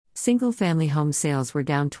Single-family home sales were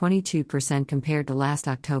down 22% compared to last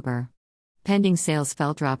October. Pending sales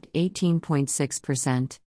dropped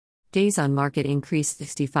 18.6%. Days on market increased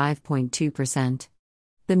 65.2%.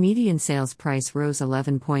 The median sales price rose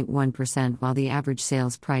 11.1% while the average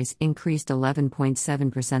sales price increased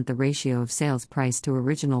 11.7%. The ratio of sales price to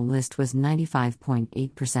original list was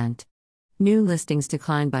 95.8%. New listings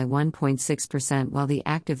declined by 1.6% while the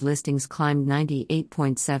active listings climbed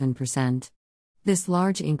 98.7%. This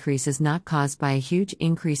large increase is not caused by a huge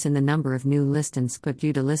increase in the number of new listings but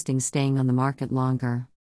due to listings staying on the market longer.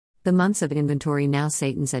 The months of inventory now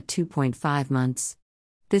stands at 2.5 months.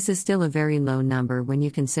 This is still a very low number when you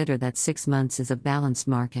consider that 6 months is a balanced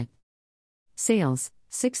market. Sales,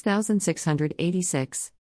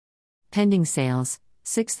 6,686. Pending sales,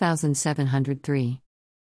 6,703.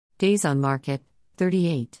 Days on market,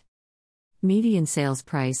 38. Median sales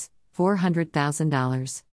price,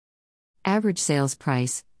 $400,000. Average sales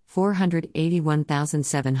price,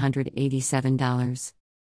 $481,787.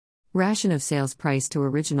 Ration of sales price to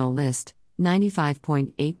original list,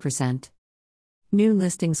 95.8%. New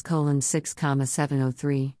listings: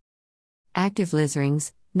 6,703. Active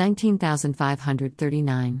listings,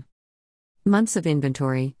 19,539. Months of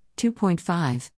inventory, 2.5.